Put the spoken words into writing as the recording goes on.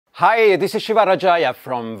Hi, this is Shiva Rajaya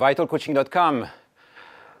from vitalcoaching.com.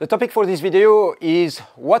 The topic for this video is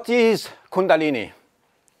what is Kundalini?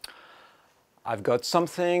 I've got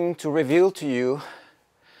something to reveal to you,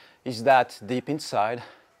 is that deep inside,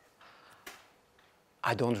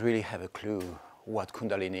 I don't really have a clue what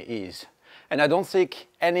Kundalini is. And I don't think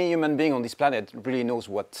any human being on this planet really knows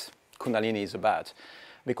what Kundalini is about.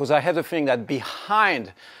 Because I have the feeling that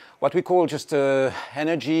behind what we call just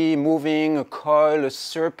energy moving, a coil, a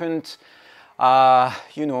serpent,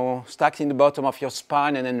 stacked in the bottom of your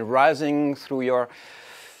spine and then rising through your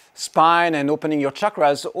spine and opening your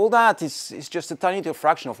chakras, all that is just a tiny little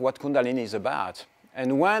fraction of what Kundalini is about.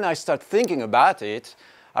 And when I start thinking about it,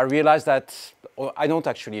 I realize that I don't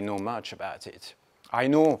actually know much about it. I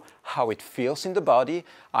know how it feels in the body,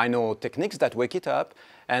 I know techniques that wake it up,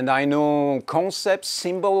 and I know concepts,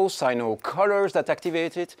 symbols, I know colors that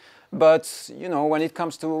activate it. But, when it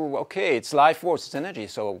comes to, okay, it's life force, it's energy.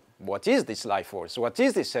 So what is this life force? What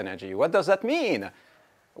is this energy? What does that mean?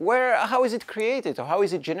 How is it created or how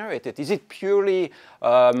is it generated? Is it purely,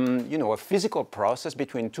 a physical process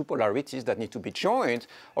between two polarities that need to be joined?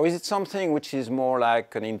 Or is it something which is more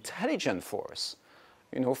like an intelligent force?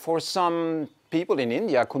 For some people in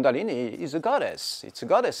India, Kundalini is a goddess. It's a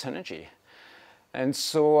goddess energy. And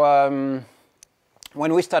so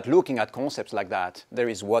when we start looking at concepts like that, there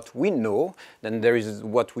is what we know, then there is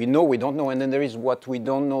what we know we don't know, and then there is what we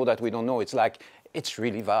don't know that we don't know. It's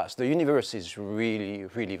really vast. The universe is really,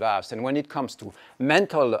 really vast. And when it comes to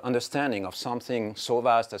mental understanding of something so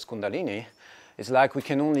vast as Kundalini, it's like we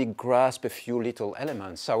can only grasp a few little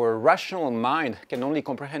elements. Our rational mind can only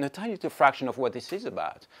comprehend a tiny little fraction of what this is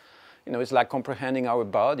about. It's like comprehending our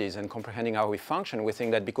bodies and comprehending how we function. We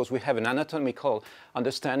think that because we have an anatomical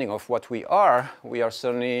understanding of what we are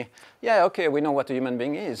suddenly, yeah, okay, we know what a human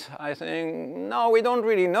being is. I think, no, we don't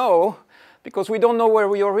really know, because we don't know where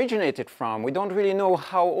we originated from. We don't really know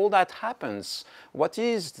how all that happens. What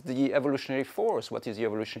is the evolutionary force? What is the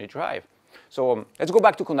evolutionary drive? So let's go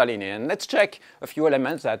back to Kundalini and let's check a few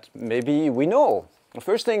elements that maybe we know. The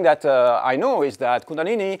first thing that I know is that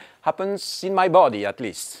Kundalini happens in my body, at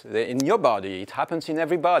least. In your body, it happens in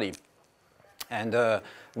every body. And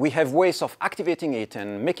we have ways of activating it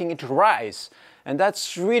and making it rise. And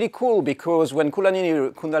that's really cool, because when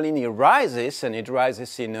Kundalini rises, and it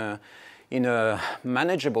rises in a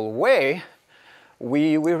manageable way,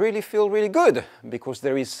 we really feel really good, because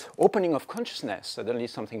there is opening of consciousness. Suddenly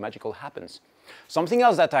something magical happens. Something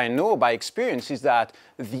else that I know by experience is that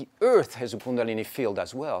the earth has a Kundalini field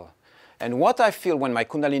as well. And what I feel when my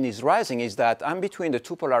Kundalini is rising is that I'm between the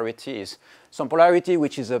two polarities. Some polarity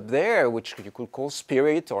which is up there, which you could call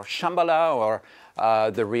spirit or Shambhala or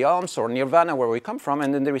the realms or Nirvana, where we come from.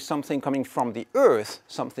 And then there is something coming from the earth,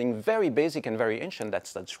 something very basic and very ancient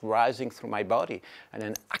that's rising through my body and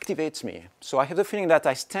then activates me. So I have the feeling that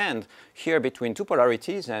I stand here between two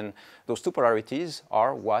polarities, and those two polarities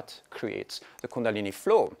are what creates the Kundalini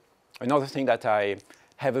flow. Another thing that I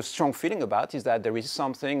have a strong feeling about is that there is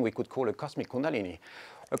something we could call a cosmic Kundalini.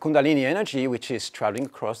 A Kundalini energy which is traveling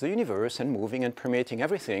across the universe and moving and permeating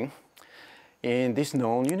everything in this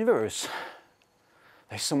known universe.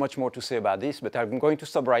 There's so much more to say about this, but I'm going to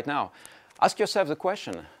stop right now. Ask yourself the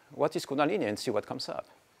question, what is Kundalini, and see what comes up.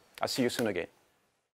 I'll see you soon again.